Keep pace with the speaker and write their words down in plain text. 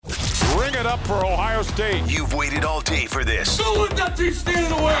it up for Ohio State. You've waited all day for this. Don't let that team stand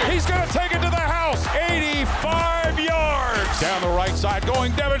in the way. He's going to take it to the house. 85 yards. Down the right side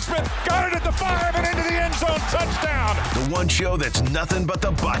going Devin Smith. Got it at the 5 and into the end zone. Touchdown. The one show that's nothing but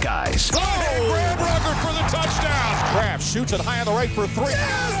the Buckeyes. Oh, Graham Rucker for the touchdown. Kraft shoots it high on the right for 3.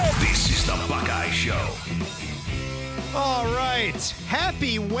 Yes! This is the Buckeye Show. All right.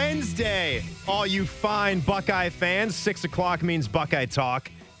 Happy Wednesday, all you fine Buckeye fans. 6 o'clock means Buckeye Talk.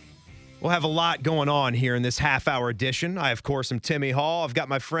 We'll have a lot going on here in this half-hour edition. I, of course, am Timmy Hall. I've got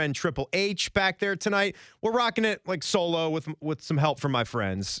my friend Triple H back there tonight. We're rocking it like solo with some help from my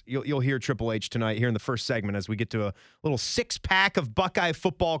friends. You'll hear Triple H tonight here in the first segment as we get to a little six-pack of Buckeye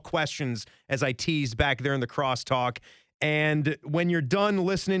football questions as I teased back there in the crosstalk. And when you're done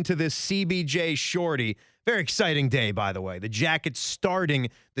listening to this CBJ shorty, very exciting day, by the way. The Jackets starting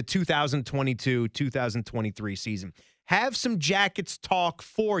the 2022-2023 season. Have some Jackets talk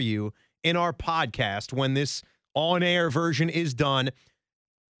for you in our podcast when this on-air version is done.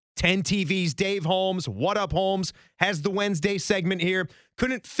 10 TV's Dave Holmes, What Up Holmes, has the Wednesday segment here.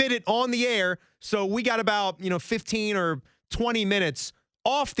 Couldn't fit it on the air, so we got about 15 or 20 minutes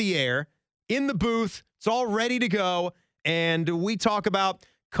off the air in the booth. It's all ready to go, and we talk about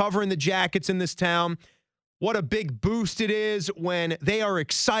covering the Jackets in this town. What a big boost it is when they are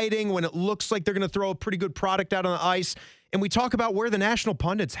exciting, when it looks like they're going to throw a pretty good product out on the ice. And we talk about where the national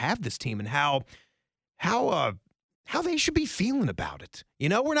pundits have this team and how they should be feeling about it.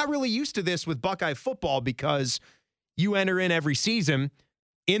 We're not really used to this with Buckeye football because you enter in every season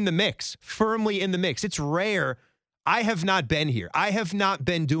in the mix, firmly in the mix. It's rare. I have not been here. I have not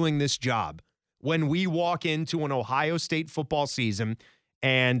been doing this job when we walk into an Ohio State football season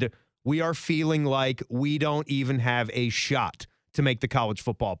and we are feeling like we don't even have a shot to make the college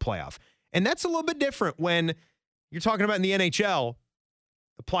football playoff. And that's a little bit different when you're talking about in the NHL.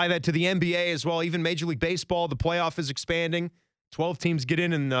 Apply that to the NBA as well, even Major League Baseball. The playoff is expanding. 12 teams get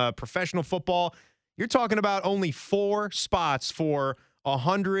in professional football. You're talking about only 4 spots for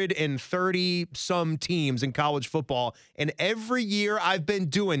 130-some teams in college football. And every year I've been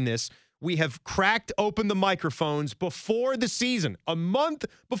doing this, we have cracked open the microphones before the season, a month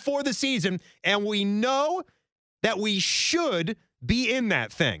before the season, and we know that we should be in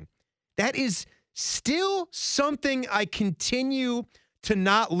that thing. That is still something I continue to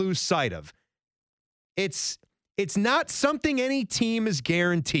not lose sight of. It's not something any team is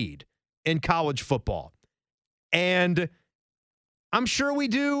guaranteed in college football. And I'm sure we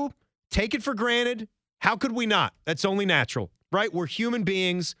do take it for granted. How could we not? That's only natural, right? We're human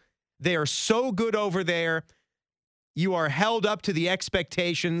beings. They are so good over there. You are held up to the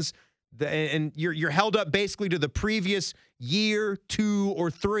expectations, and you're held up basically to the previous year, 2 or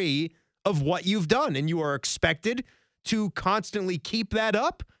 3 of what you've done, and you are expected to constantly keep that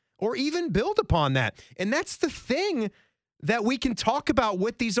up or even build upon that. And that's the thing that we can talk about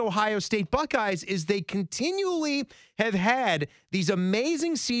with these Ohio State Buckeyes is they continually have had these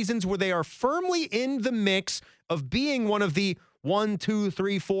amazing seasons where they are firmly in the mix of being one of the 1, 2,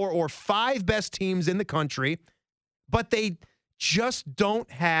 3, 4, or 5 best teams in the country, but they just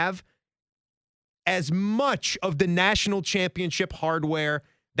don't have as much of the national championship hardware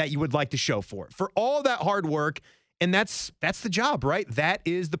that you would like to show for it. For all that hard work, and that's the job, right? That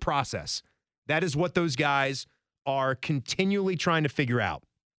is the process. That is what those guys are continually trying to figure out.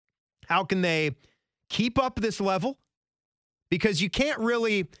 How can they keep up this level? Because you can't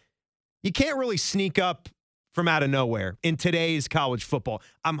really sneak up from out of nowhere in today's college football.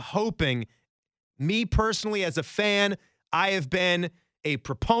 I'm hoping, me personally as a fan, I have been a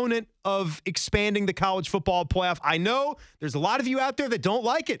proponent of expanding the college football playoff. I know there's a lot of you out there that don't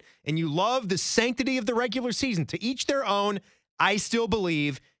like it, and you love the sanctity of the regular season. To each their own. I still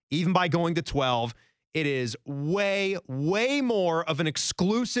believe, even by going to 12, it is way, way more of an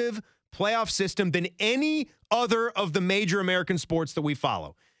exclusive playoff system than any other of the major American sports that we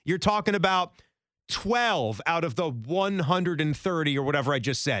follow. You're talking about 12 out of the 130 or whatever I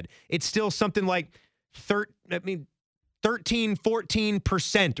just said. It's still something like 13,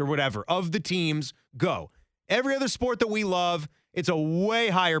 14% or whatever of the teams go. Every other sport that we love, it's a way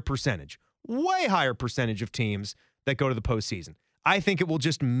higher percentage of teams that go to the postseason. I think it will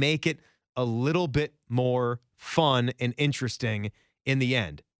just make it a little bit more fun and interesting in the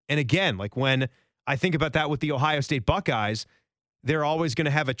end. And again, like when I think about that with the Ohio State Buckeyes, they're always going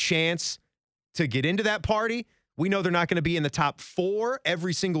to have a chance to get into that party. We know they're not going to be in the top 4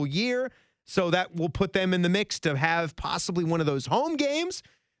 every single year, so that will put them in the mix to have possibly one of those home games.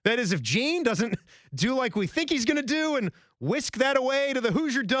 That is, if Gene doesn't do like we think he's going to do and whisk that away to the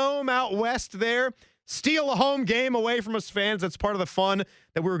Hoosier Dome out west there, steal a home game away from us fans. That's part of the fun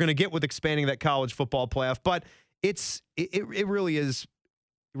that we were going to get with expanding that college football playoff. But it really is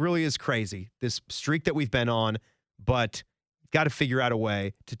crazy, this streak that we've been on, but got to figure out a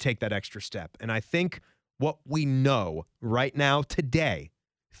way to take that extra step. And I think what we know right now today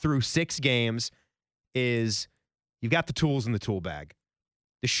through 6 games is you've got the tools in the tool bag.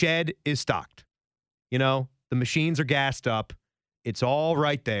 The shed is stocked. The machines are gassed up. It's all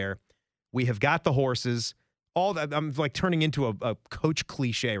right there. We have got the horses. All that, I'm like turning into a coach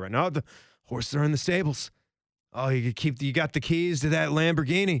cliche right now. The horses are in the stables. Oh, you got the keys to that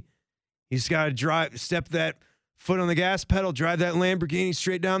Lamborghini. You just got to step that foot on the gas pedal, drive that Lamborghini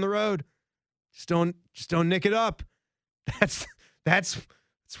straight down the road. Just don't nick it up. That's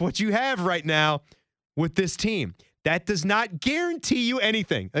what you have right now with this team. That does not guarantee you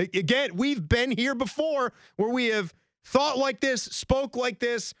anything. Again, we've been here before where we have thought like this, spoke like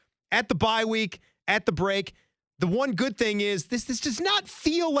this at the bye week, at the break. The one good thing is this does not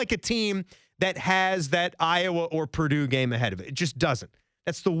feel like a team that has that Iowa or Purdue game ahead of it. It just doesn't.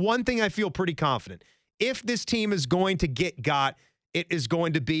 That's the one thing I feel pretty confident. If this team is going to get got, it is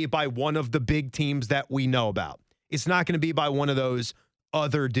going to be by one of the big teams that we know about. It's not going to be by one of those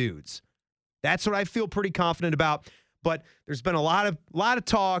other dudes. That's what I feel pretty confident about. But there's been a lot of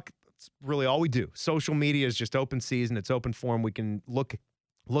talk. It's really all we do. Social media is just open season. It's open forum. We can look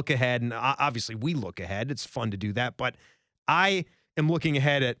ahead, and obviously we look ahead. It's fun to do that. But I am looking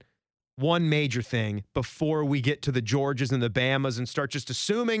ahead at one major thing before we get to the Georgias and the Bamas and start just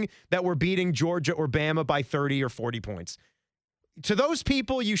assuming that we're beating Georgia or Bama by 30 or 40 points. To those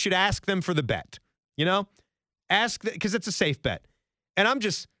people, you should ask them for the bet. Ask because it's a safe bet. And I'm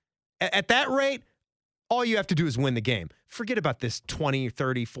just, at that rate, all you have to do is win the game. Forget about this 20,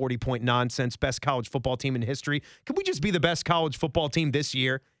 30, 40-point nonsense, best college football team in history. Could we just be the best college football team this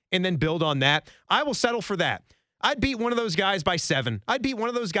year and then build on that? I will settle for that. I'd beat one of those guys by 7. I'd beat one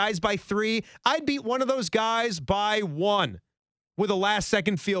of those guys by 3. I'd beat one of those guys by 1 with a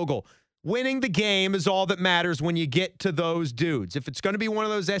last-second field goal. Winning the game is all that matters when you get to those dudes. If it's going to be one of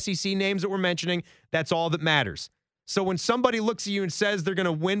those SEC names that we're mentioning, that's all that matters. So when somebody looks at you and says they're going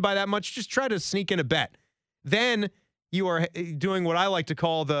to win by that much, just try to sneak in a bet. Then you are doing what I like to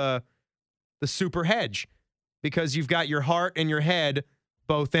call the super hedge, because you've got your heart and your head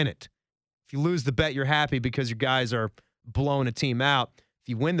both in it. If you lose the bet, you're happy because your guys are blowing a team out. If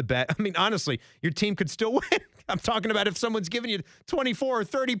you win the bet, I mean, honestly, your team could still win. I'm talking about if someone's giving you 24 or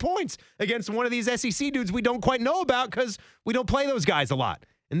 30 points against one of these SEC dudes we don't quite know about because we don't play those guys a lot.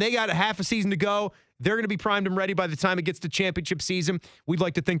 And they got a half a season to go. They're going to be primed and ready by the time it gets to championship season. We'd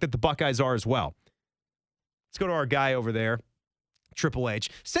like to think that the Buckeyes are as well. Let's go to our guy over there, Triple H.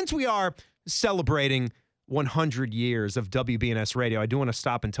 Since we are celebrating 100 years of WBNS radio, I do want to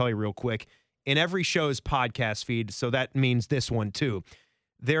stop and tell you real quick. In every show's podcast feed, so that means this one too,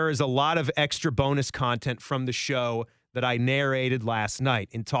 there is a lot of extra bonus content from the show that I narrated last night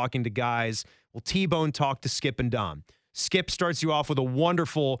in talking to guys. Well, T-Bone talked to Skip and Dom. Skip starts you off with a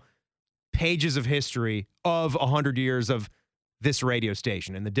wonderful pages of history of 100 years of this radio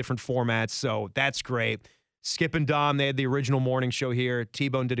station and the different formats, so that's great. Skip and Dom, they had the original morning show here.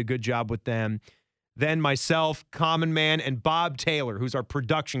 T-Bone did a good job with them. Then myself, Common Man, and Bob Taylor, who's our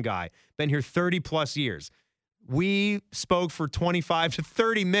production guy, been here 30-plus years. We spoke for 25 to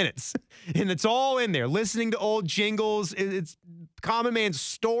 30 minutes, and it's all in there. Listening to old jingles, it's Common Man's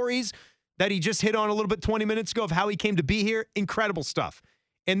stories that he just hit on a little bit 20 minutes ago of how he came to be here. Incredible stuff.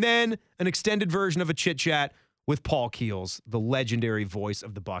 And then an extended version of a chit-chat with Paul Keels, the legendary voice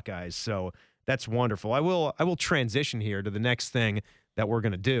of the Buckeyes. So that's wonderful. I will transition here to the next thing that we're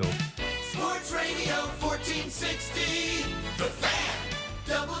going to do. Sports Radio 1460, The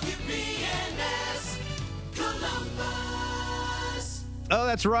Fan, WBNS, Columbus. Oh,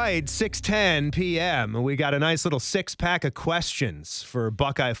 that's right. 6:10 p.m. We got a nice little 6-pack of questions for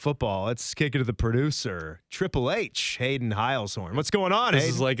Buckeye football. Let's kick it to the producer, Triple H, Hayden Heilshorn. What's going on, This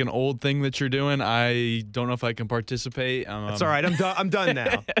Hayden? is like an old thing that you're doing. I don't know if I can participate. That's all right. I'm done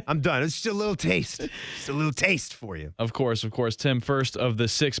now. I'm done. It's just a little taste. Just a little taste for you. Of course. Tim, first of the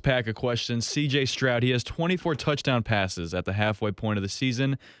 6-pack of questions, C.J. Stroud, he has 24 touchdown passes at the halfway point of the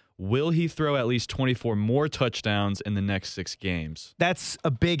season. Will he throw at least 24 more touchdowns in the next 6 games? That's a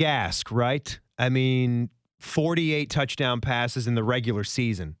big ask, right? I mean, 48 touchdown passes in the regular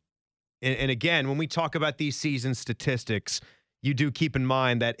season. And again, when we talk about these season statistics, you do keep in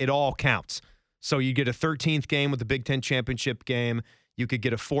mind that it all counts. So you get a 13th game with the Big Ten championship game. You could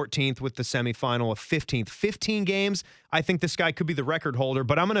get a 14th with the semifinal, a 15th. 15 games, I think this guy could be the record holder,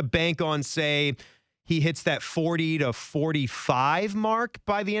 but I'm going to bank on, say, he hits that 40 to 45 mark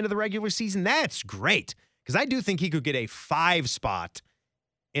by the end of the regular season, that's great. Because I do think he could get a 5 spot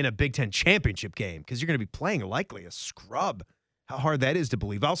in a Big Ten championship game because you're going to be playing likely a scrub. How hard that is to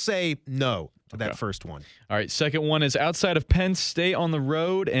believe. I'll say no to that first one. All right, second one is outside of Penn State on the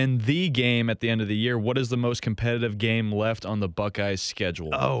road and the game at the end of the year. What is the most competitive game left on the Buckeyes schedule?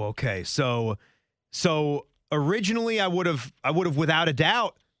 Oh, okay. So originally I would have without a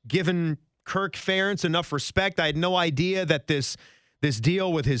doubt given Kirk Ferentz enough respect. I had no idea that this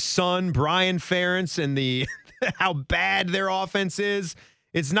deal with his son Brian Ferentz and the how bad their offense is.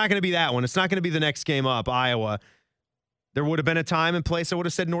 It's not going to be that one. It's not going to be the next game up, Iowa. There would have been a time and place I would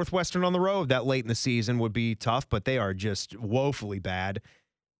have said Northwestern on the road that late in the season would be tough, but they are just woefully bad.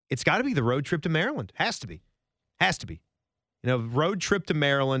 It's got to be the road trip to Maryland. Has to be. Road trip to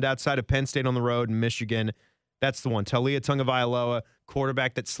Maryland outside of Penn State on the road and Michigan. That's the one. Talia Tungavailoa,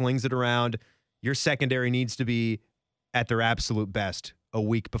 quarterback that slings it around. Your secondary needs to be at their absolute best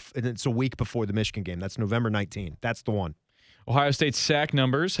it's a week before the Michigan game. That's November 19th. That's the one. Ohio State's sack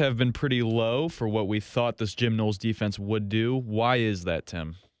numbers have been pretty low for what we thought this Jim Knowles defense would do. Why is that,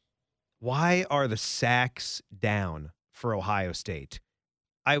 Tim? Why are the sacks down for Ohio State?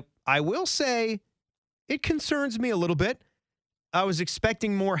 I will say it concerns me a little bit. I was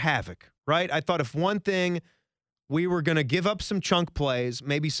expecting more havoc, right? I thought if one thing, we were going to give up some chunk plays,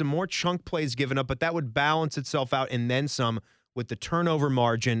 maybe some more chunk plays given up, but that would balance itself out and then some with the turnover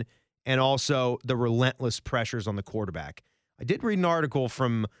margin and also the relentless pressures on the quarterback. I did read an article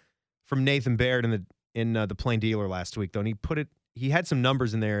from Nathan Baird in the Plain Dealer last week, though, and he had some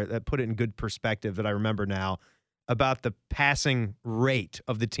numbers in there that put it in good perspective that I remember now about the passing rate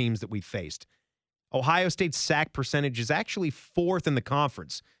of the teams that we faced. Ohio State's sack percentage is actually 4th in the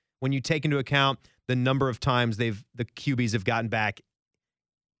conference when you take into account the number of times the QBs have gotten back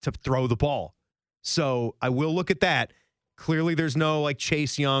to throw the ball. So I will look at that. Clearly, there's no like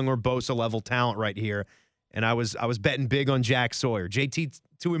Chase Young or Bosa level talent right here. And I was betting big on Jack Sawyer. JT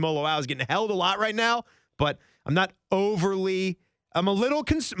Tuimoloau is getting held a lot right now, but I'm not overly. I'm a little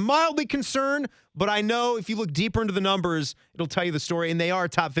mildly concerned, but I know if you look deeper into the numbers, it'll tell you the story. And they are a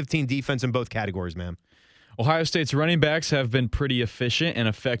top 15 defense in both categories, man. Ohio State's running backs have been pretty efficient and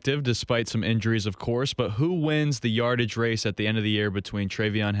effective despite some injuries, of course. But who wins the yardage race at the end of the year between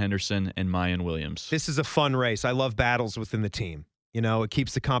Travion Henderson and Mayan Williams? This is a fun race. I love battles within the team. It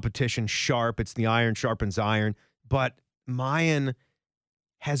keeps the competition sharp. It's the iron sharpens iron. But Mayan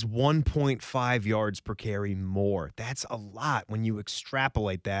has 1.5 yards per carry more. That's a lot when you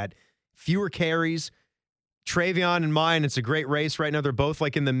extrapolate that. Fewer carries. Travion and Mayan, it's a great race right now. They're both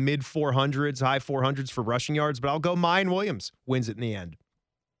like in the mid 400s, high 400s for rushing yards, but I'll go Mayan Williams wins it in the end.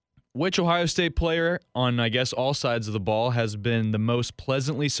 Which Ohio State player on, I guess, all sides of the ball has been the most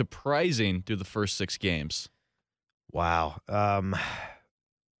pleasantly surprising through the first 6 games? Wow. I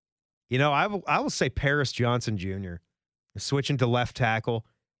will say Paris Johnson Jr. Switching to left tackle.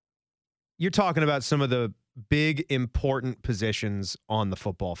 You're talking about some of the big, important positions on the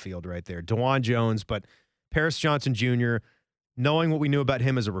football field right there. DeJuan Jones, but Paris Johnson Jr., knowing what we knew about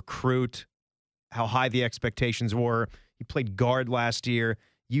him as a recruit, how high the expectations were. He played guard last year.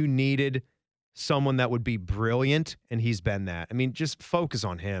 You needed someone that would be brilliant, and he's been that. I mean, just focus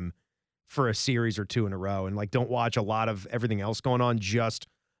on him for a series or 2 in a row, and don't watch a lot of everything else going on. Just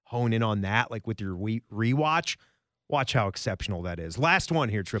hone in on that, with your rewatch. Watch how exceptional that is. Last one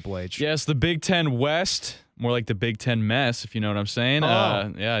here, Triple H. Yes, the Big Ten West, more like the Big Ten mess, if you know what I'm saying.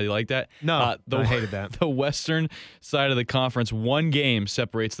 Yeah, you like that? No, I hated that. The western side of the conference, 1 game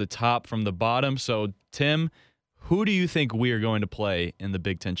separates the top from the bottom. So, Tim, who do you think we are going to play in the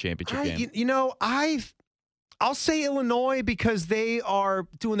Big Ten championship game? I'll say Illinois because they are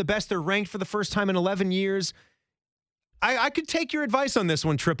doing the best. They're ranked for the first time in 11 years. I could take your advice on this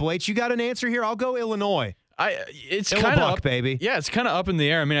one, Triple H. You got an answer here? I'll go Illinois. It's kind of up, baby. Yeah, it's kind of up in the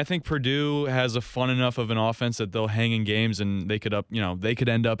air. I mean, I think Purdue has a fun enough of an offense that they'll hang in games and they could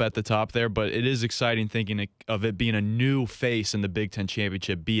end up at the top there. But it is exciting thinking of it being a new face in the Big Ten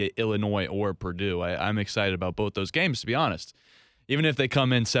championship, be it Illinois or Purdue. I'm excited about both those games, to be honest. Even if they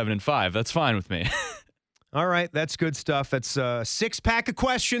come in 7-5, that's fine with me. All right, that's good stuff. That's a 6-pack of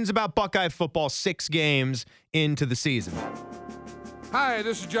questions about Buckeye football, 6 games into the season. Hi,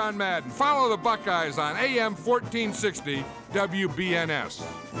 this is John Madden. Follow the Buckeyes on AM 1460 WBNS.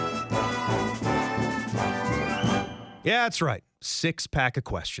 Yeah, that's right. 6-pack of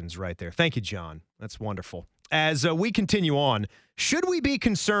questions right there. Thank you, John. That's wonderful. As we continue on, should we be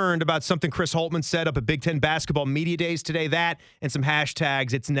concerned about something Chris Holtmann said up at Big Ten Basketball Media Days today? That and some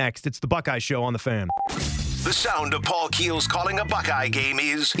hashtags. It's next. It's the Buckeye Show on the Fan. The sound of Paul Keels calling a Buckeye game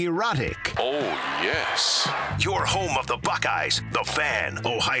is erotic. Oh, yes. Your home of the Buckeyes, The Fan,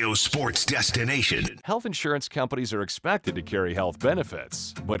 Ohio sports destination. Health insurance companies are expected to carry health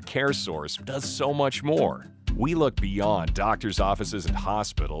benefits, but CareSource does so much more. We look beyond doctors' offices and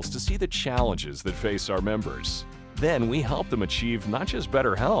hospitals to see the challenges that face our members. Then we help them achieve not just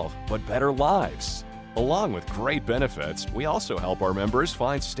better health, but better lives. Along with great benefits, we also help our members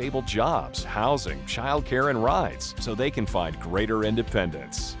find stable jobs, housing, childcare, and rides so they can find greater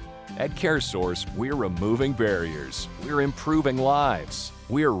independence. At CareSource, we're removing barriers, we're improving lives,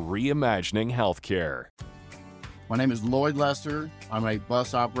 we're reimagining healthcare. My name is Lloyd Lester. I'm a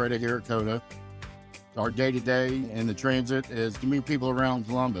bus operator here at CODA. Our day-to-day in the transit is to meet people around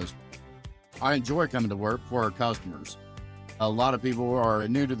Columbus. I enjoy coming to work for our customers. A lot of people are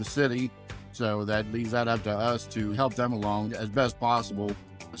new to the city, so that leaves that up to us to help them along as best possible.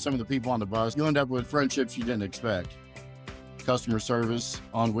 Some of the people on the bus, you end up with friendships you didn't expect. Customer service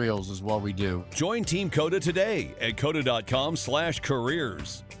on wheels is what we do. Join Team CODA today at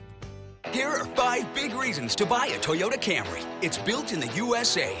coda.com/careers. Here are 5 big reasons to buy a Toyota Camry. It's built in the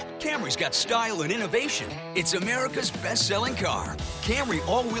USA. Camry's got style and innovation. It's America's best-selling car. Camry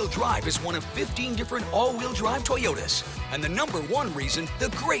all-wheel drive is one of 15 different all-wheel drive Toyotas. And the #1 reason, the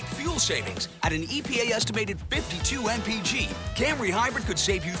great fuel savings. At an EPA estimated 52 mpg, Camry Hybrid could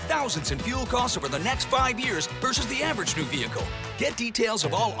save you thousands in fuel costs over the next 5 years versus the average new vehicle. Get details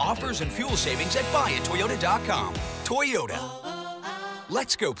of all offers and fuel savings at buyattoyota.com. Toyota.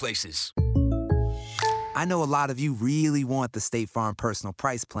 Let's go places. I know a lot of you really want the State Farm Personal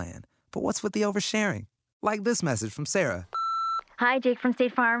Price Plan, but what's with the oversharing? Like this message from Sarah. Hi, Jake from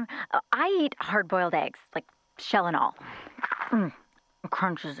State Farm. I eat hard-boiled eggs, like shell and all.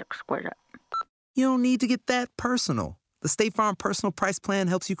 Crunch is exquisite. You don't need to get that personal. The State Farm Personal Price Plan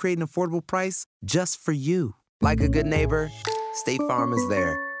helps you create an affordable price just for you. Like a good neighbor, State Farm is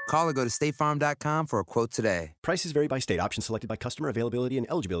there. Call or go to statefarm.com for a quote today. Prices vary by state. Options selected by customer. Availability and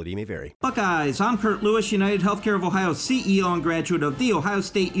eligibility may vary. Buckeyes, I'm Kurt Lewis, United Healthcare of Ohio CEO and graduate of The Ohio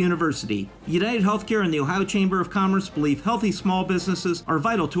State University. United Healthcare and the Ohio Chamber of Commerce believe healthy small businesses are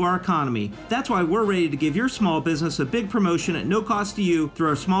vital to our economy. That's why we're ready to give your small business a big promotion at no cost to you through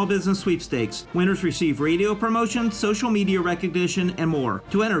our small business sweepstakes. Winners receive radio promotion, social media recognition, and more.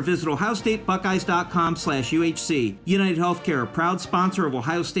 To enter, visit ohiostatebuckeyes.com/UHC. United Healthcare, proud sponsor of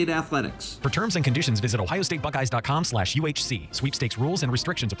Ohio State Athletics. For terms and conditions, visit ohiostatebuckeyes.com/UHC. Sweepstakes rules and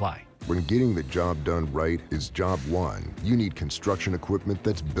restrictions apply. When getting the job done right is job one, you need construction equipment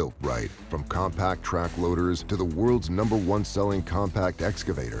that's built right. From compact track loaders to the world's #1 selling compact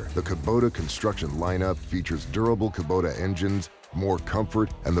excavator, the Kubota construction lineup features durable Kubota engines, more comfort,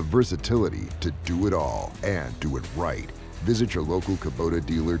 and the versatility to do it all and do it right. Visit your local Kubota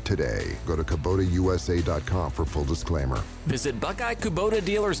dealer today. Go to KubotaUSA.com for full disclaimer. Visit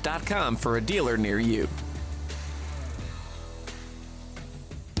BuckeyeKubotaDealers.com for a dealer near you.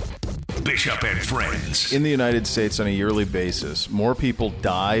 Bishop and Friends. In the United States, on a yearly basis, more people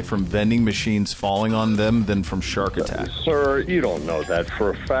die from vending machines falling on them than from shark attacks. Sir, you don't know that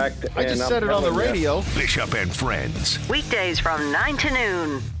for a fact. I just said it on the radio. Bishop and Friends. Weekdays from 9 to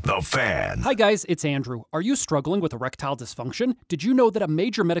noon. The Fan. Hi guys, it's Andrew. Are you struggling with erectile dysfunction? Did you know that a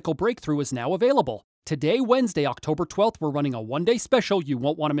major medical breakthrough is now available? Today, Wednesday, October 12th, we're running a one-day special you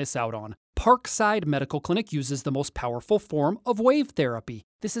won't want to miss out on. Parkside Medical Clinic uses the most powerful form of wave therapy.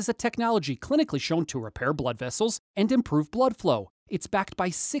 This is a technology clinically shown to repair blood vessels and improve blood flow. It's backed by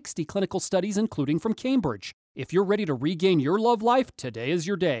 60 clinical studies, including from Cambridge. If you're ready to regain your love life, today is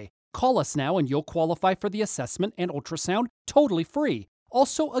your day. Call us now and you'll qualify for the assessment and ultrasound totally free.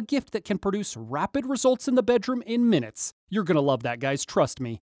 Also, a gift that can produce rapid results in the bedroom in minutes. You're going to love that, guys, trust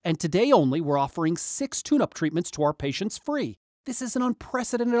me. And today only, we're offering 6 tune-up treatments to our patients free. This is an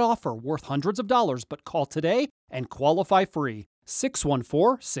unprecedented offer worth hundreds of dollars, but call today and qualify free.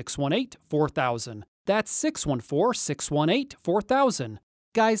 614-618-4000. That's 614-618-4000.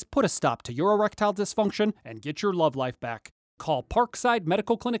 Guys, put a stop to your erectile dysfunction and get your love life back. Call Parkside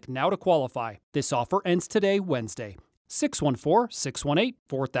Medical Clinic now to qualify. This offer ends today, Wednesday.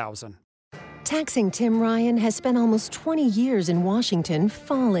 614-618-4000. Taxing Tim Ryan has spent almost 20 years in Washington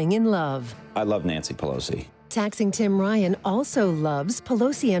falling in love. I love Nancy Pelosi. Taxing Tim Ryan also loves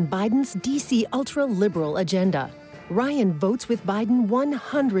Pelosi and Biden's D.C. ultra-liberal agenda. Ryan votes with Biden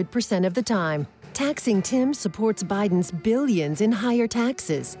 100% of the time. Taxing Tim supports Biden's billions in higher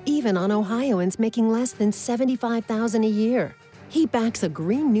taxes, even on Ohioans making less than $75,000 a year. He backs a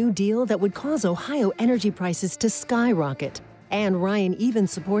Green New Deal that would cause Ohio energy prices to skyrocket. And Ryan even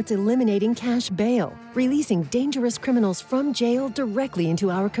supports eliminating cash bail, releasing dangerous criminals from jail directly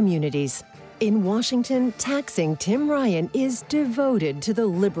into our communities. In Washington, taxing Tim Ryan is devoted to the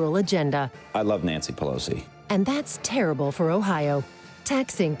liberal agenda. I love Nancy Pelosi. And that's terrible for Ohio.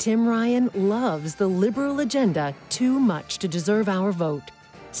 Taxing Tim Ryan loves the liberal agenda too much to deserve our vote.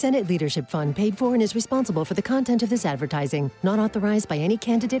 Senate Leadership Fund paid for and is responsible for the content of this advertising. Not authorized by any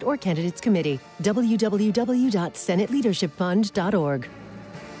candidate or candidates committee. www.senateleadershipfund.org.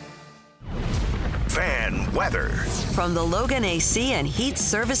 Fan weather. From the Logan AC and Heat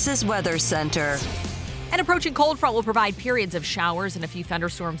Services Weather Center. An approaching cold front will provide periods of showers and a few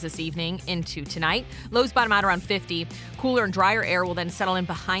thunderstorms this evening into tonight. Lows bottom out around 50. Cooler and drier air will then settle in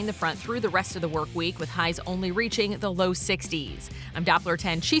behind the front through the rest of the work week, with highs only reaching the low 60s. I'm Doppler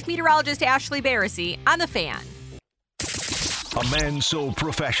 10 Chief Meteorologist Ashley Barrissey on The Fan. A man so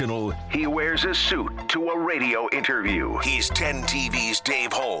professional, he wears a suit to a radio interview. He's 10 TV's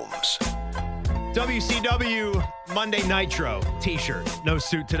Dave Holmes. WCW Monday Nitro t-shirt. No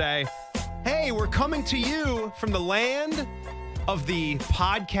suit today. Hey, we're coming to you from the land of the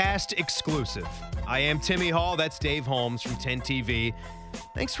podcast exclusive. I am Timmy Hall. That's Dave Holmes from 10 TV.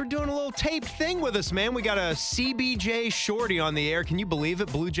 Thanks for doing a little taped thing with us, man. We got a CBJ shorty on the air. Can you believe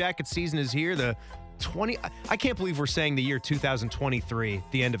it? Blue Jacket season is here. I can't believe we're saying the year 2023,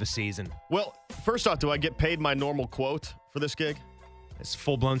 the end of a season. Well, first off, do I get paid my normal quote for this gig? It's a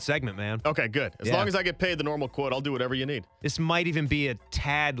full-blown segment, man. Okay, good. As long as I get paid the normal quote, I'll do whatever you need. This might even be a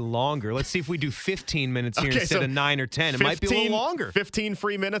tad longer. Let's see if we do 15 minutes here instead of 9 or 10. It might be a little longer. 15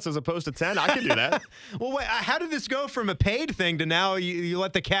 free minutes as opposed to 10? I can do that. Well, wait, how did this go from a paid thing to now you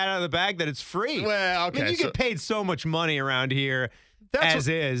let the cat out of the bag that it's free? Well, okay. I mean, you get paid so much money around here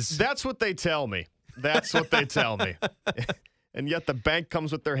is. That's what they tell me. That's what they tell me. And yet the bank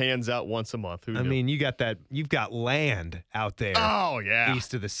comes with their hands out once a month. Who knew? I mean, you've got land out there. Oh, yeah.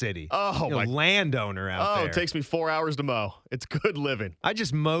 East of the city. Oh, my landowner out there. Oh, it takes me 4 hours to mow. It's good living. I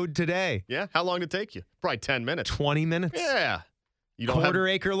just mowed today. Yeah? How long did it take you? Probably 10 minutes. 20 minutes. Yeah. You don't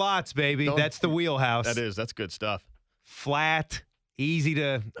quarter-acre lots, baby. That's the wheelhouse. That is. That's good stuff. Flat. Easy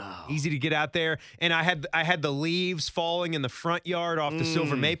to get out there. And I had the leaves falling in the front yard off the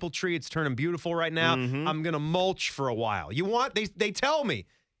silver maple tree. It's turning beautiful right now. Mm-hmm. I'm going to mulch for a while. They tell me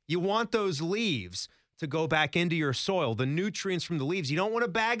you want those leaves to go back into your soil, the nutrients from the leaves. You don't want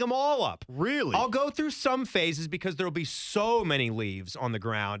to bag them all up. Really? I'll go through some phases because there'll be so many leaves on the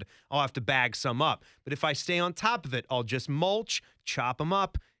ground. I'll have to bag some up. But if I stay on top of it, I'll just mulch, chop them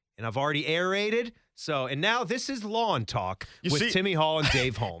up, and I've already aerated. And now this is Lawn Talk with Timmy Hall and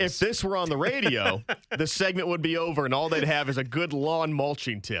Dave Holmes. If this were on the radio, the segment would be over, and all they'd have is a good lawn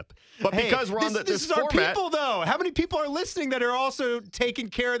mulching tip. But because we're on this is format, our people, though. How many people are listening that are also taking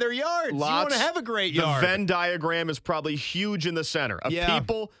care of their yards? Lots. You want to have a great yard. The Venn diagram is probably huge in the center of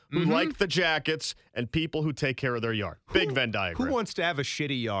people who like the jackets and people who take care of their yard. Big Venn diagram. Who wants to have a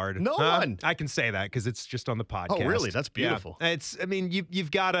shitty yard? No one. I can say that because it's just on the podcast. Oh, really? That's beautiful. Yeah.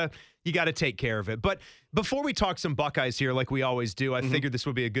 You've got to take care of it. But before we talk some Buckeyes here, like we always do, I figured this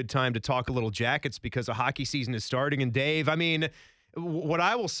would be a good time to talk a little Jackets because a hockey season is starting. And Dave, I mean, what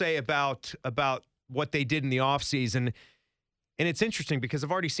I will say about what they did in the offseason, and it's interesting because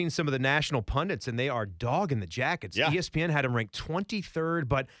I've already seen some of the national pundits, and they are dogging the Jackets. Yeah. ESPN had them ranked 23rd,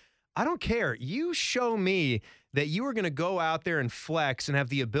 but I don't care. You show me that you are going to go out there and flex and have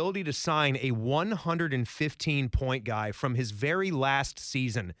the ability to sign a 115-point guy from his very last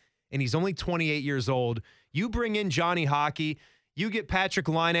season, and he's only 28 years old. You bring in Johnny Hockey. You get Patrick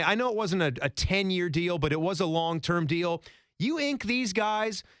Laine. I know it wasn't a 10-year deal, but it was a long-term deal. You ink these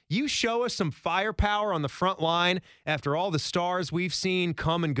guys. You show us some firepower on the front line after all the stars we've seen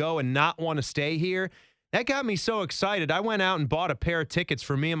come and go and not want to stay here. That got me so excited. I went out and bought a pair of tickets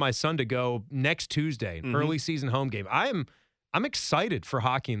for me and my son to go next Tuesday, an early season home game. I'm excited for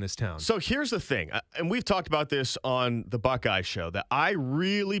hockey in this town. So here's the thing, and we've talked about this on the Buckeye show, that I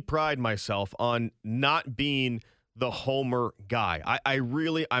really pride myself on not being the homer guy.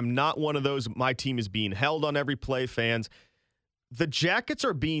 I'm not one of those, my team is being held on every play fans. The Jackets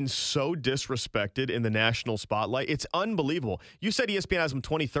are being so disrespected in the national spotlight. It's unbelievable. You said ESPN has them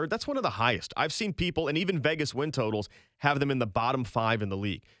 23rd. That's one of the highest. I've seen people, and even Vegas win totals, have them in the bottom 5 in the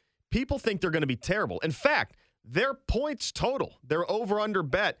league. People think they're going to be terrible. In fact, their points total, their over-under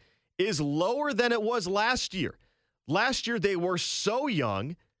bet, is lower than it was last year. Last year, they were so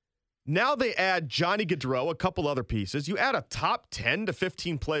young. Now they add Johnny Gaudreau, a couple other pieces. You add a top 10 to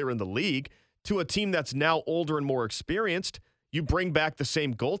 15 player in the league to a team that's now older and more experienced. You bring back the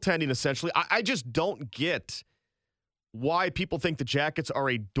same goaltending, essentially. I just don't get why people think the Jackets are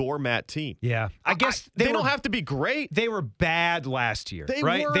a doormat team. Yeah. I guess they don't have to be great. They were bad last year,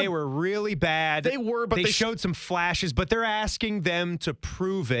 right? They were really bad. They were, but they showed some flashes, but they're asking them to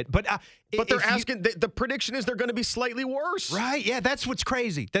prove it. But they're asking, the prediction is they're going to be slightly worse. Right, yeah, that's what's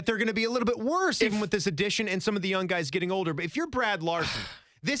crazy, that they're going to be a little bit worse even with this addition and some of the young guys getting older. But if you're Brad Larson,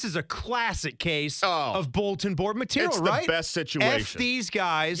 this is a classic case of bulletin board material, right? It's the best situation. F these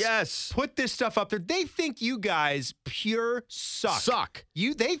guys. Yes. Put this stuff up there. They think you guys pure suck.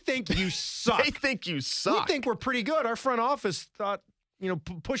 They think you suck. They think you suck. We think we're pretty good. Our front office thought,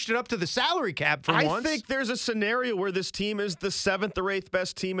 pushed it up to the salary cap for once. I think there's a scenario where this team is the 7th or 8th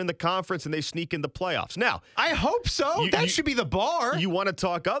best team in the conference and they sneak in the playoffs. Now, I hope so. That should be the bar. You want to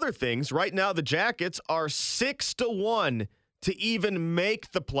talk other things. Right now, the Jackets are 6-1 to even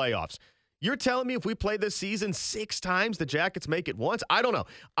make the playoffs. You're telling me if we play this season 6 times, the Jackets make it once? I don't know.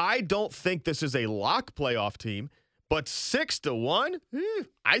 I don't think this is a lock playoff team, but 6-1?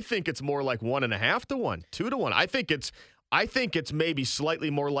 I think it's more like 1.5 to 1, 2 to 1. I think it's maybe slightly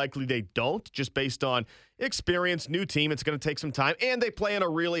more likely they don't, just based on experience, new team. It's going to take some time, and they play in a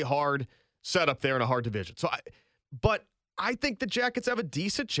really hard setup there in a hard division. But I think the Jackets have a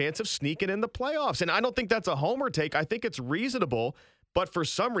decent chance of sneaking in the playoffs, and I don't think that's a homer take. I think it's reasonable, but for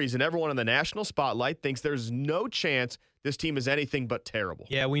some reason, everyone in the national spotlight thinks there's no chance this team is anything but terrible.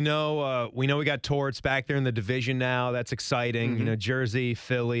 Yeah, we know we got Torts back there in the division now. That's exciting. Mm-hmm. Jersey,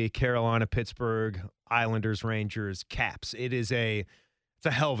 Philly, Carolina, Pittsburgh, Islanders, Rangers, Caps. It's a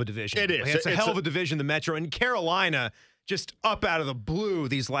hell of a division. It is. It's a hell of a division, the Metro. And Carolina, just up out of the blue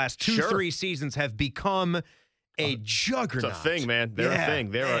these last 2-3 seasons, have become a juggernaut. It's a thing, man. They're a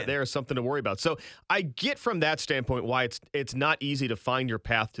thing. They're something to worry about. So I get from that standpoint why it's not easy to find your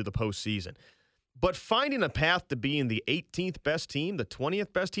path to the postseason. But finding a path to being the 18th best team, the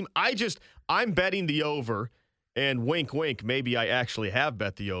 20th best team, I'm betting the over, and wink, wink, maybe I actually have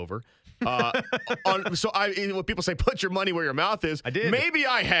bet the over. When people say put your money where your mouth is, I did. Maybe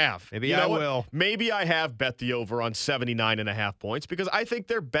I have. Maybe I will. Maybe I have bet the over on 79.5 points because I think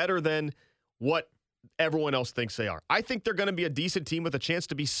they're better than what everyone else thinks they are. I think they're going to be a decent team with a chance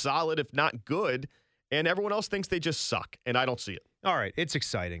to be solid, if not good, and everyone else thinks they just suck, and I don't see it. All right, it's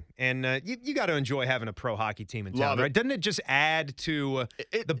exciting, and you got to enjoy having a pro hockey team in town, Love it. right? Doesn't it just add to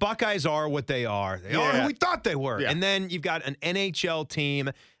the Buckeyes are what they are? They are who we thought they were, and then you've got an NHL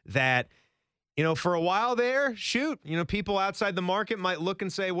team that, for a while there, people outside the market might look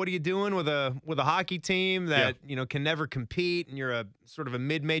and say, "What are you doing with a hockey team that can never compete?" And you're a sort of a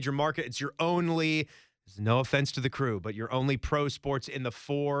mid-major market. It's your only. No offense to the crew, but your only pro sports in the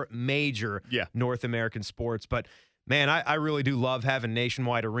 4 major North American sports. But man, I really do love having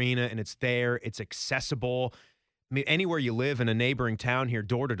Nationwide Arena, and it's there. It's accessible. I mean, anywhere you live in a neighboring town here,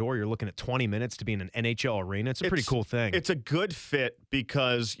 door to door, you're looking at 20 minutes to be in an NHL arena. It's a pretty cool thing. It's a good fit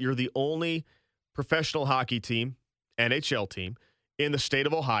because you're the only professional hockey team, NHL team, in the state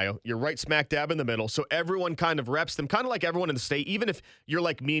of Ohio. You're right smack dab in the middle, so everyone kind of reps them, kind of like everyone in the state. Even if you're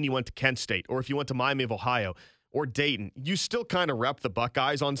like me and you went to Kent State, or if you went to Miami of Ohio or Dayton, you still kind of rep the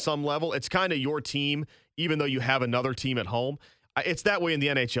Buckeyes on some level. It's kind of your team, even though you have another team at home. It's that way in the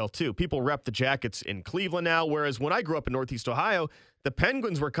NHL, too. People rep the Jackets in Cleveland now, whereas when I grew up in Northeast Ohio, the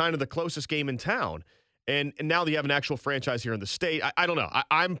Penguins were kind of the closest game in town. And now that you have an actual franchise here in the state, I don't know.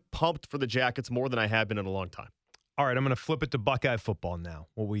 I'm pumped for the Jackets more than I have been in a long time. All right, I'm going to flip it to Buckeye football now,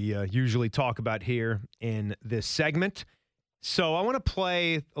 what we usually talk about here in this segment. So I want to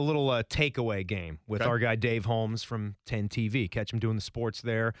play a little takeaway game with our guy Dave Holmes from 10 TV. Catch him doing the sports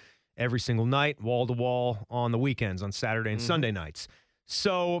there every single night, wall-to-wall on the weekends, on Saturday and Sunday nights.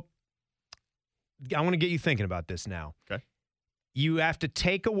 So I want to get you thinking about this now. Okay. You have to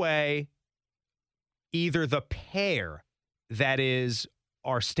take away either the pair that is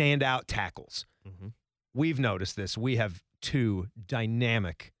our standout tackles. Mm-hmm. We've noticed this. We have 2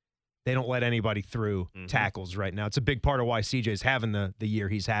 dynamic, they don't let anybody through tackles right now. It's a big part of why CJ's having the year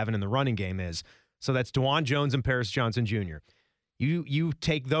he's having in the running game is. So that's DeJuan Jones and Paris Johnson Jr. You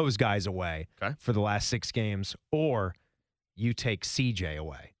take those guys away for the last 6 games, or you take CJ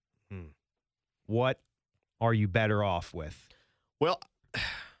away. What are you better off with? Well,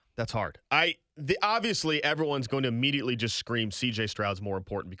 that's hard. Obviously, everyone's going to immediately just scream C.J. Stroud's more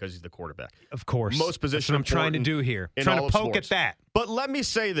important because he's the quarterback. Of course. Most positions. That's what I'm trying to do here. Trying to poke at that. But let me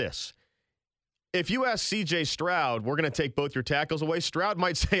say this. If you ask C.J. Stroud, we're going to take both your tackles away, Stroud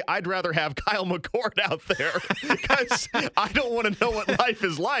might say, I'd rather have Kyle McCord out there because I don't want to know what life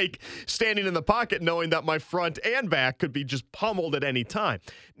is like standing in the pocket knowing that my front and back could be just pummeled at any time.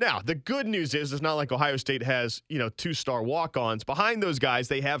 Now, the good news is it's not like Ohio State has, 2-star walk-ons. Behind those guys,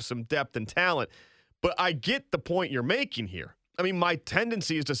 they have some depth and talent. But I get the point you're making here. I mean, my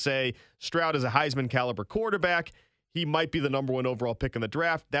tendency is to say Stroud is a Heisman caliber quarterback. He might be the number 1 overall pick in the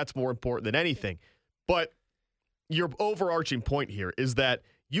draft. That's more important than anything. But your overarching point here is that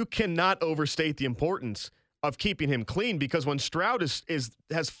you cannot overstate the importance of keeping him clean, because when Stroud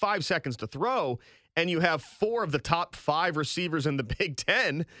has 5 seconds to throw and you have 4 of the top 5 receivers in the Big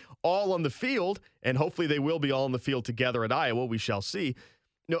Ten all on the field, and hopefully they will be all on the field together at Iowa, we shall see.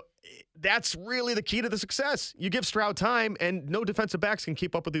 That's really the key to the success. You give Stroud time, and no defensive backs can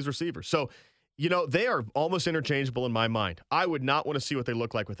keep up with these receivers. So, they are almost interchangeable in my mind. I would not want to see what they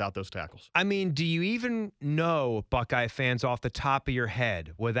look like without those tackles. I mean, do you even know, Buckeye fans, off the top of your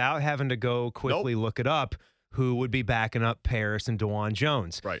head, without having to go quickly look it up, who would be backing up Paris and DeJuan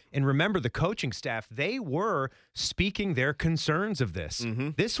Jones? Right. And remember, the coaching staff, they were speaking their concerns of this.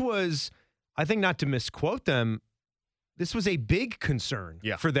 Mm-hmm. This was, I think, not to misquote them, this was a big concern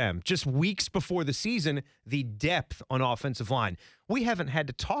for them. Just weeks before the season, the depth on offensive line. We haven't had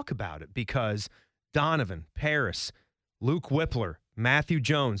to talk about it because Donovan, Paris, Luke Whippler, Matthew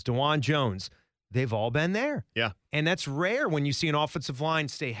Jones, DeJuan Jones, they've all been there. Yeah. And that's rare when you see an offensive line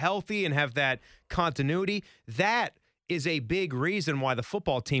stay healthy and have that continuity. That is a big reason why the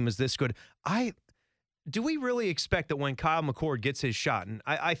football team is this good. Do we really expect that when Kyle McCord gets his shot, and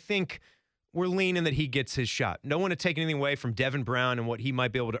I think we're leaning that he gets his shot. Don't want to take anything away from Devin Brown and what he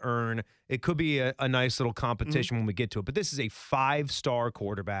might be able to earn. It could be a nice little competition when we get to it. But this is a 5-star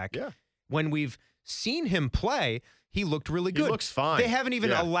quarterback. Yeah. When we've seen him play, he looked really good. He looks fine. They haven't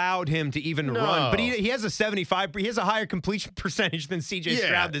even allowed him to even run. But he has a 75. He has a higher completion percentage than C.J.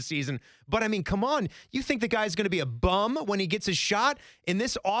 Stroud this season. But, I mean, come on. You think the guy's going to be a bum when he gets his shot? In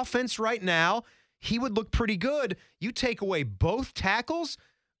this offense right now, he would look pretty good. You take away both tackles.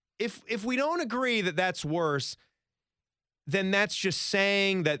 If we don't agree that that's worse, then that's just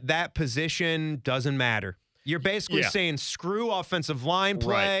saying that position doesn't matter. You're basically saying screw offensive line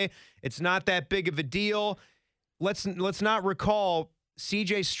play. Right. It's not that big of a deal. Let's not recall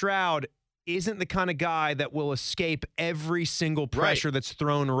C.J. Stroud isn't the kind of guy that will escape every single pressure that's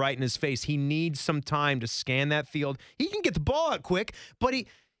thrown right in his face. He needs some time to scan that field. He can get the ball out quick, but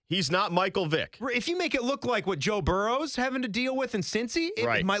he's not Michael Vick. If you make it look like what Joe Burrow's having to deal with in Cincy,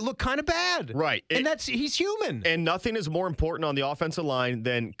 it might look kind of bad. Right. And he's human. And nothing is more important on the offensive line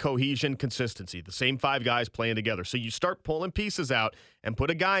than cohesion, consistency. The same 5 guys playing together. So you start pulling pieces out and put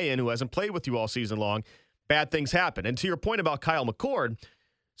a guy in who hasn't played with you all season long, bad things happen. And to your point about Kyle McCord,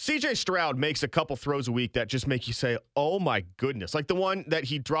 C.J. Stroud makes a couple throws a week that just make you say, oh, my goodness. Like the one that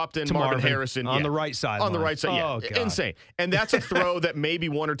he dropped in Marvin Harrison. On the right side. On the right side, Oh, God. Insane. And that's a throw that maybe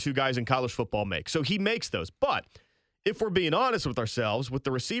 1 or 2 guys in college football make. So he makes those. But if we're being honest with ourselves, with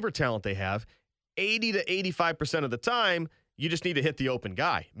the receiver talent they have, 80 to 85% of the time, you just need to hit the open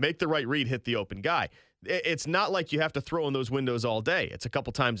guy. Make the right read, hit the open guy. It's not like you have to throw in those windows all day. It's a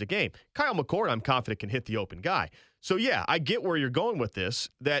couple times a game. Kyle McCord, I'm confident, can hit the open guy. So, yeah, I get where you're going with this,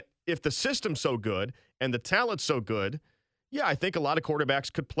 that if the system's so good and the talent's so good, yeah, I think a lot of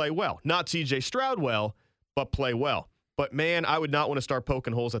quarterbacks could play well. Not C.J. Stroud well, but play well. But, man, I would not want to start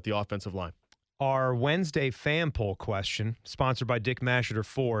poking holes at the offensive line. Our Wednesday fan poll question, sponsored by Dick Masheter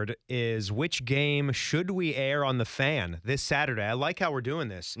Ford, is which game should we air on the Fan this Saturday? I like how we're doing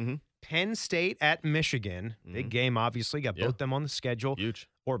this. Mm-hmm. Penn State at Michigan. Big game, obviously. Got both them on the schedule. Huge.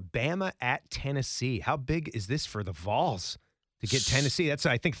 Or Bama at Tennessee. How big is this for the Vols to get Tennessee? That's,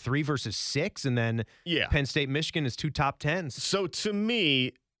 I think, 3 versus 6. And then Penn State, Michigan is 2 top 10s. So to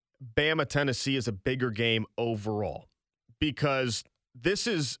me, Bama, Tennessee is a bigger game overall because this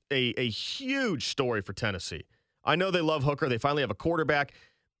is a huge story for Tennessee. I know they love Hooker. They finally have a quarterback.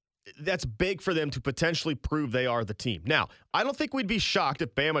 That's big for them to potentially prove they are the team. Now, I don't think we'd be shocked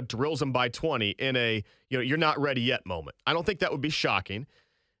if Bama drills them by 20 in a, you're not ready yet moment. I don't think that would be shocking.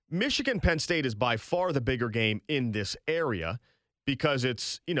 Michigan, Penn State is by far the bigger game in this area because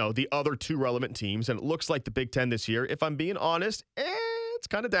it's, the other 2 relevant teams, and it looks like the Big Ten this year, if I'm being honest, it's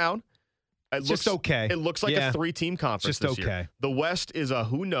kind of down. It's just okay. It looks like a 3-team conference just this year. The West is a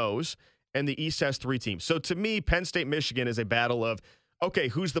who knows, and the East has 3 teams. So to me, Penn State, Michigan is a battle of, okay,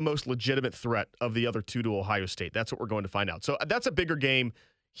 who's the most legitimate threat of the other 2 to Ohio State? That's what we're going to find out. So that's a bigger game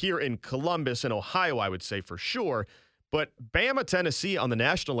here in Columbus and Ohio, I would say for sure. But Bama, Tennessee on the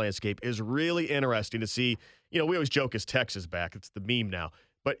national landscape is really interesting to see. We always joke is Texas back. It's the meme now.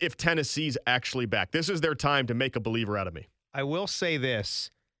 But if Tennessee's actually back, this is their time to make a believer out of me. I will say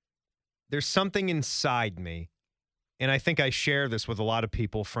this. There's something inside me, and I think I share this with a lot of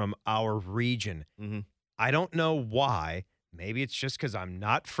people from our region. Mm-hmm. I don't know why. Maybe it's just because I'm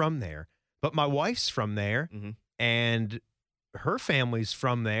not from there, but my wife's from there, and her family's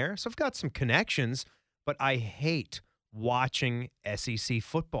from there, so I've got some connections, but I hate watching SEC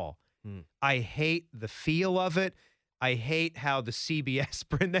football. I hate the feel of it. I hate how the CBS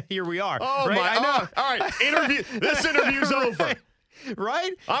here we are. Oh, right? I know. All right, this interview's over.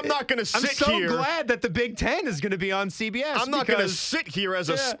 Right? I'm not going to sit here. here. I'm so glad that the Big Ten is going to be on CBS. I'm not going to sit here as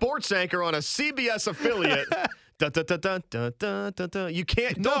a sports anchor on a CBS affiliate. You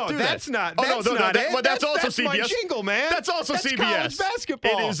can't. Don't do that's that. Not. That's not it. Well, that's also CBS. My jingle, man. That's also that's CBS. College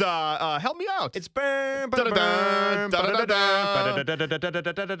basketball. It is. Help me out. It's. Yeah.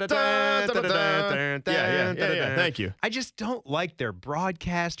 Thank you. I just don't like their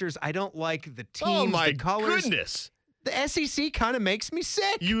broadcasters. I don't like the teams. Oh my the colors. goodness. The SEC kind of makes me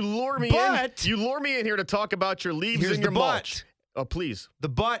sick. You lure me in. You lure me in here to talk about your leaves and your mulch. Oh, please. The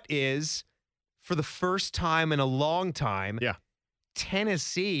but is, for the first time in a long time, yeah,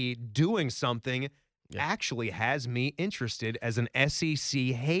 Tennessee doing something actually has me interested as an SEC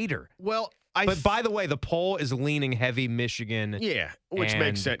hater. Well, but by the way, the poll is leaning heavy Michigan. Yeah, which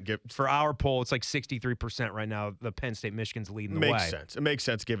makes sense. For our poll, it's like 63% right now. The Penn State Michigan's leading the way. Makes sense. It makes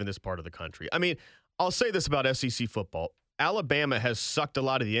sense given this part of the country. I mean, I'll say this about SEC football. Alabama has sucked a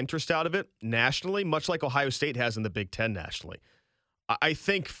lot of the interest out of it nationally, much like Ohio State has in the Big Ten nationally. I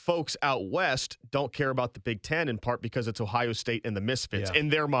think folks out west don't care about the Big Ten in part because it's Ohio State and the Misfits in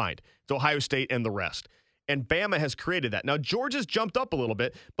their mind. It's Ohio State and the rest. And Bama has created that. Now, Georgia's jumped up a little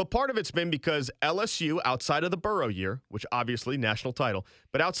bit, but part of it's been because LSU, outside of the Burrow year, which obviously national title,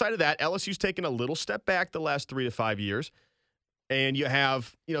 but outside of that, LSU's taken a little step back the last 3 to 5 years. And you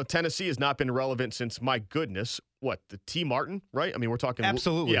have, Tennessee has not been relevant since, my goodness, the T. Martin, right? I mean, we're talking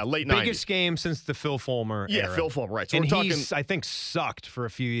absolutely, late 90s. Biggest game since the Phil Fulmer era. Phil Fulmer, right? So and we're talking, he's, I think, sucked for a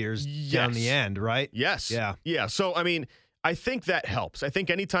few years down the end, right? Yes. Yeah. So I mean, I think that helps. I think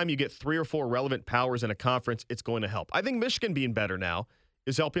anytime you get 3 or 4 relevant powers in a conference, it's going to help. I think Michigan being better now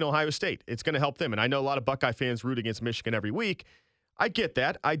is helping Ohio State. It's going to help them, and I know a lot of Buckeye fans root against Michigan every week. I get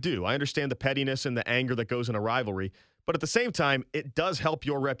that. I do. I understand the pettiness and the anger that goes in a rivalry. But at the same time, it does help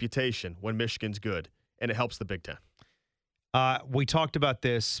your reputation when Michigan's good, and it helps the Big Ten. We talked about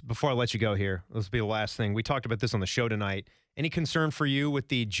this before I let you go here. This will be the last thing. We talked about this on the show tonight. Any concern for you with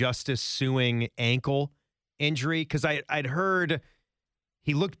the Justice Suing ankle injury? Because I'd heard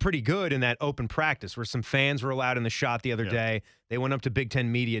he looked pretty good in that open practice where some fans were allowed in the shot the other day. They went up to Big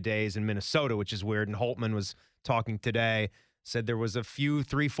Ten Media Days in Minnesota, which is weird, and Holtman was talking today, said there was a few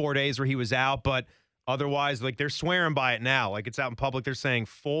 3-4 days where he was out, but otherwise, like, they're swearing by it now. Like, it's out in public. They're saying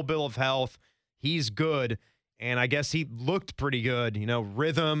full bill of health. He's good. And I guess he looked pretty good.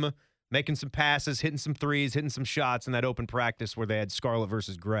 Rhythm, making some passes, hitting some threes, hitting some shots in that open practice where they had Scarlet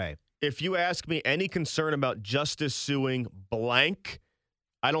versus Gray. If you ask me any concern about Justice Suing blank,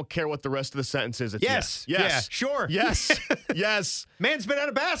 I don't care what the rest of the sentence is. It's yes. Yeah, sure. Yes. Yes. Man's been out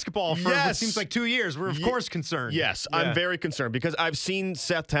of basketball for what seems like 2 years. We're, of course, concerned. Yes, I'm very concerned because I've seen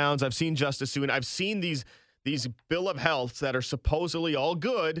Seth Towns, I've seen Justice Suing, I've seen these bill of healths that are supposedly all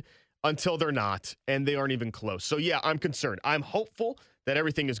good until they're not, and they aren't even close. So, yeah, I'm concerned. I'm hopeful that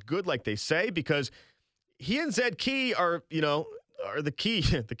everything is good like they say because he and Zed Key are the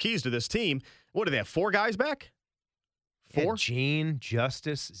keys to this team. What do they have, 4 guys back? 4? Yeah, Gene,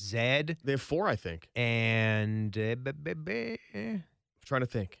 Justice, Zed. They have 4, I think. And I'm trying to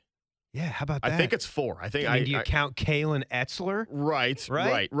think. Yeah, how about that? I think it's 4. I think. Do you count Kalen Etzler?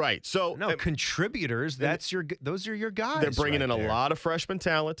 Right. So contributors. Those are your guys. They're bringing in a lot of freshman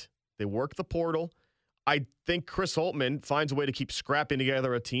talent. They work the portal. I think Chris Holtman finds a way to keep scrapping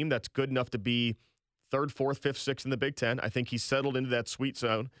together a team that's good enough to be 3rd, 4th, 5th, 6th in the Big Ten. I think he's settled into that sweet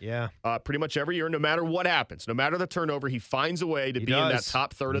zone. Yeah. Pretty much every year, no matter what happens, no matter the turnover, he finds a way to be in that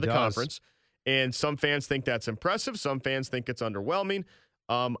top third of the conference. And some fans think that's impressive. Some fans think it's underwhelming.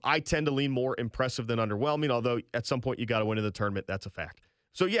 I tend to lean more impressive than underwhelming, although at some point you got to win in the tournament. That's a fact.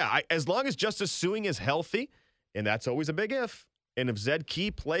 So, yeah, as long as Justice Suing is healthy, and that's always a big if, and if Zed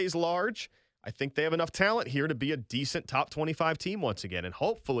Key plays large, I think they have enough talent here to be a decent top 25 team once again, and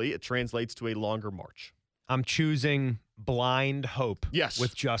hopefully it translates to a longer march. I'm choosing blind hope. Yes.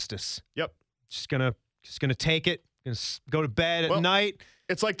 With Justice. Yep. Just gonna take it. Gonna go to bed at night.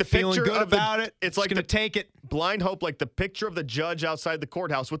 It's like the feeling picture good of about it. It's like gonna take it. Blind hope, like the picture of the judge outside the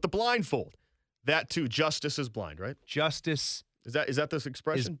courthouse with the blindfold. That too, Justice is blind, right? Justice is that this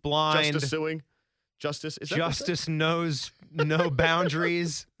expression? Is blind. Justice Suing. Justice is that Justice knows no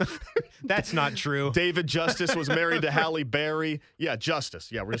boundaries. That's not true. David Justice was married to Halle Berry. Yeah,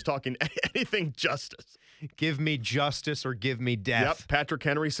 Justice. Yeah, we're just talking anything Justice. Give me justice or give me death. Yep, Patrick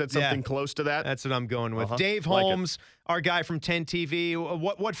Henry said something close to that. That's what I'm going with. Dave Holmes, our guy from 10 TV.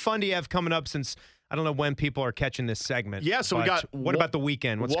 What fun do you have coming up since I don't know when people are catching this segment. Yeah, so we got. What about the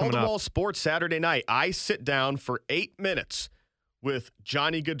weekend? What's coming up? Wall-to-Wall Sports Saturday night. I sit down for 8 minutes with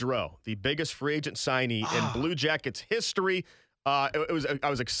Johnny Gaudreau, the biggest free agent signee in Blue Jackets history. I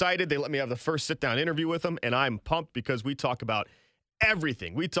was excited. They let me have the first sit-down interview with him, and I'm pumped because we talk about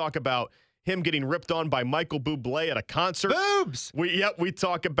everything. We talk about him getting ripped on by Michael Bublé at a concert. Boobs! We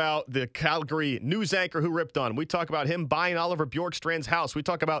talk about the Calgary news anchor who ripped on him. We talk about him buying Oliver Bjorkstrand's house. We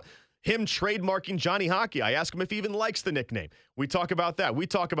talk about him trademarking Johnny Hockey. I ask him if he even likes the nickname. We talk about that. We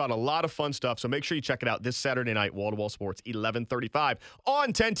talk about a lot of fun stuff, so make sure you check it out this Saturday night, Wall-to-Wall Sports, 11:35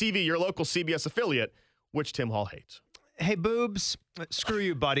 on 10 TV, your local CBS affiliate, which Tim Hall hates. Hey, Boobs, screw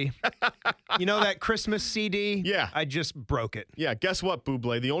you, buddy. You know that Christmas CD? Yeah. I just broke it. Yeah, guess what,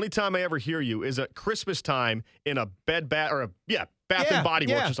 Bublé? The only time I ever hear you is at Christmas time in a Bath and Body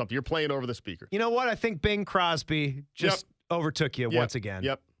Works or something. You're playing over the speaker. You know what? I think Bing Crosby just overtook you once again.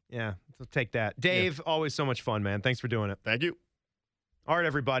 Yep. Yeah, so take that. Dave, always so much fun, man. Thanks for doing it. Thank you. All right,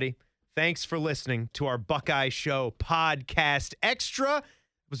 everybody. Thanks for listening to our Buckeye Show podcast extra. It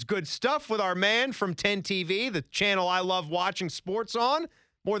was good stuff with our man from 10 TV, the channel I love watching sports on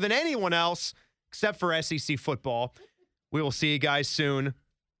more than anyone else, except for SEC football. We will see you guys soon.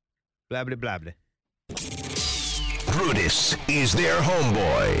 Blah, blah, blah, blah. Brutus is their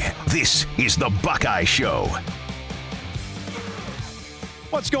homeboy. This is the Buckeye Show.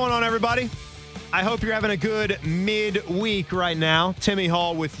 What's going on, everybody? I hope you're having a good midweek right now. Timmy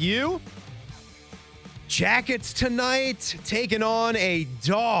Hall with you. Jackets tonight taking on a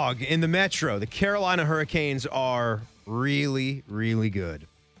dog in the Metro. The Carolina Hurricanes are really, really good.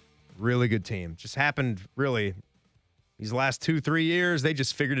 Really good team. Just happened really these last 2-3 years. They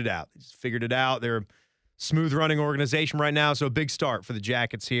just figured it out. They're a smooth running organization right now. So a big start for the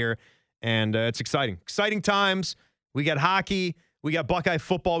Jackets here. And it's exciting. Exciting times. We got hockey. We got Buckeye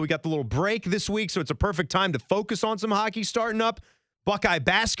football. We got the little break this week, so it's a perfect time to focus on some hockey starting up. Buckeye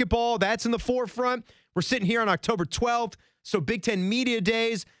basketball, that's in the forefront. We're sitting here on October 12th, so Big Ten Media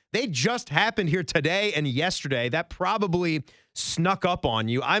Days, they just happened here today and yesterday. That probably snuck up on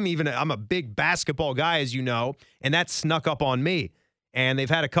you. I'm a big basketball guy, as you know, and that snuck up on me. And they've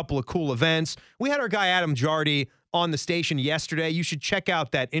had a couple of cool events. We had our guy Adam Jardy on the station yesterday. You should check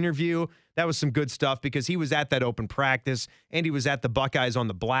out that interview. That was some good stuff because he was at that open practice and he was at the Buckeyes on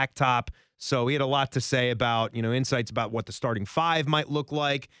the blacktop. So he had a lot to say about, insights about what the starting five might look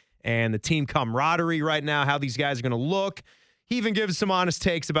like and the team camaraderie right now, how these guys are going to look. He even gives some honest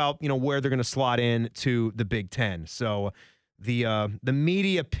takes about, where they're going to slot in to the Big Ten. So the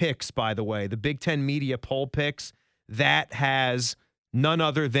media picks, by the way, the Big Ten media poll picks, that has none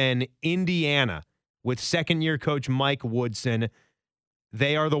other than Indiana with second-year coach Mike Woodson.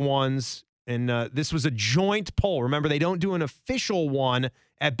 They are the ones, and this was a joint poll. Remember, they don't do an official one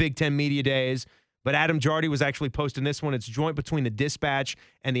at Big Ten Media Days, but Adam Jardy was actually posting this one. It's joint between the Dispatch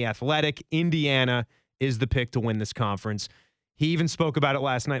and the Athletic. Indiana is the pick to win this conference. He even spoke about it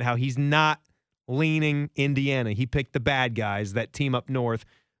last night, how he's not leaning Indiana. He picked the bad guys, that team up north,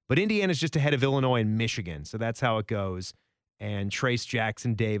 but Indiana's just ahead of Illinois and Michigan, so that's how it goes. And Trace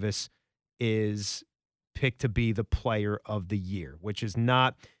Jackson Davis is picked to be the player of the year, which is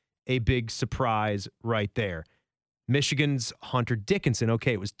not a big surprise right there. Michigan's Hunter Dickinson.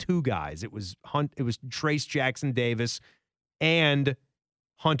 Okay, it was two guys. It was Trace Jackson Davis and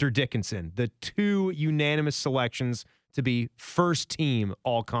Hunter Dickinson, the two unanimous selections to be first team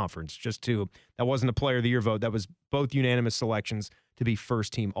all conference. That wasn't a player of the year vote. That was both unanimous selections to be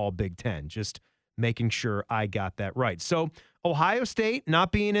first team all Big Ten. Just making sure I got that right. So Ohio State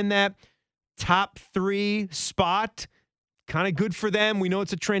not being in that top 3 spot, kind of good for them. We know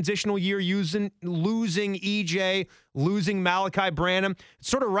it's a transitional year, losing EJ, losing Malachi Branham. It's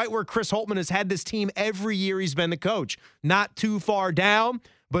sort of right where Chris Holtmann has had this team every year he's been the coach. Not too far down,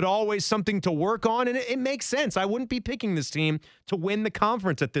 but always something to work on, and it makes sense. I wouldn't be picking this team to win the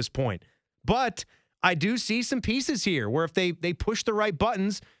conference at this point. But I do see some pieces here where if they push the right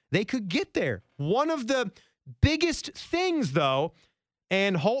buttons, they could get there. One of the biggest things, though,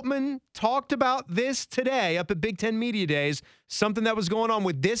 and Holtmann talked about this today up at Big Ten Media Days, something that was going on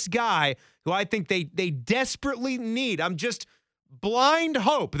with this guy who I think they desperately need. I'm just blind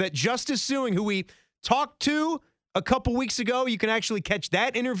hope that Justice Suing, who we talked to a couple weeks ago, you can actually catch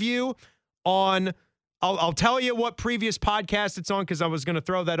that interview on, I'll tell you what previous podcast it's on because I was going to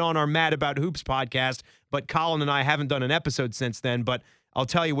throw that on our Mad About Hoops podcast, but Colin and I haven't done an episode since then, but I'll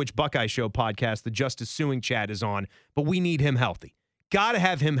tell you which Buckeye Show podcast the Justice Suing chat is on, but we need him healthy. Got to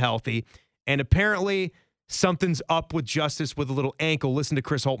have him healthy. And apparently something's up with Justice with a little ankle. Listen to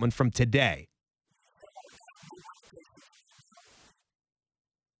Chris Holtmann from today.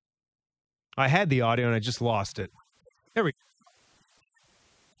 I had the audio and I just lost it. There we go.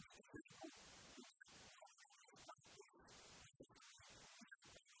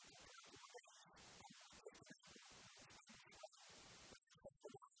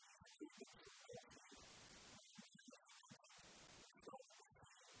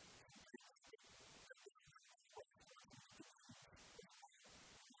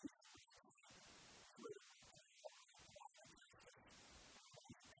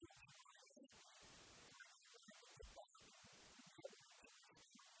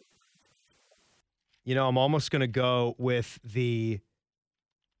 You know, I'm almost going to go with the,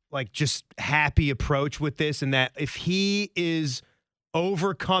 just happy approach with this, and that if he is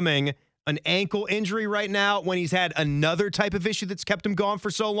overcoming an ankle injury right now when he's had another type of issue that's kept him gone for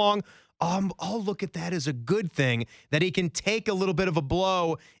so long, I'll look at that as a good thing, that he can take a little bit of a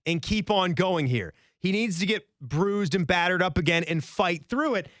blow and keep on going here. He needs to get bruised and battered up again and fight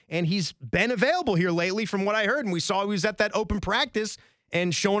through it, and he's been available here lately from what I heard, and we saw he was at that open practice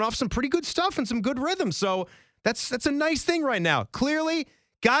and showing off some pretty good stuff and some good rhythm. So that's a nice thing right now. Clearly,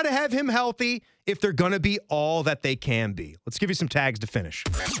 got to have him healthy if they're going to be all that they can be. Let's give you some tags to finish.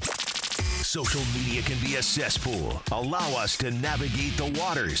 Social media can be a cesspool. Allow us to navigate the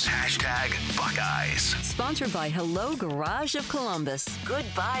waters. #Buckeyes. Sponsored by Hello Garage of Columbus.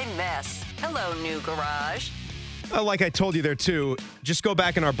 Goodbye, mess. Hello, new garage. Like I told you there, too, just go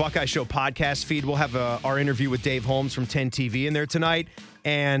back in our Buckeye Show podcast feed. We'll have our interview with Dave Holmes from 10 TV in there tonight.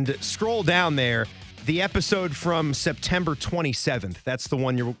 And scroll down there, the episode from September 27th. That's the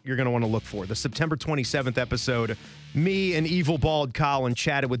one you're going to want to look for. The September 27th episode, me and Evil Bald Colin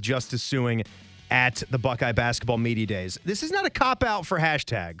chatted with Justice Suing at the Buckeye Basketball Media Days. This is not a cop-out for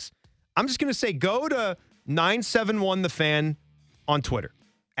hashtags. I'm just going to say go to 971thefan on Twitter,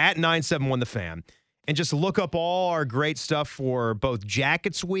 at 971thefan. And just look up all our great stuff for both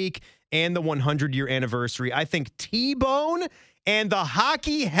Jackets Week and the 100-year anniversary. I think T-Bone and the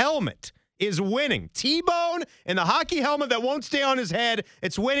hockey helmet is winning. T-Bone and the hockey helmet that won't stay on his head.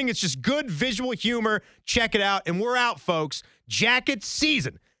 It's winning. It's just good visual humor. Check it out. And we're out, folks. Jackets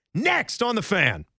season. Next on The Fan.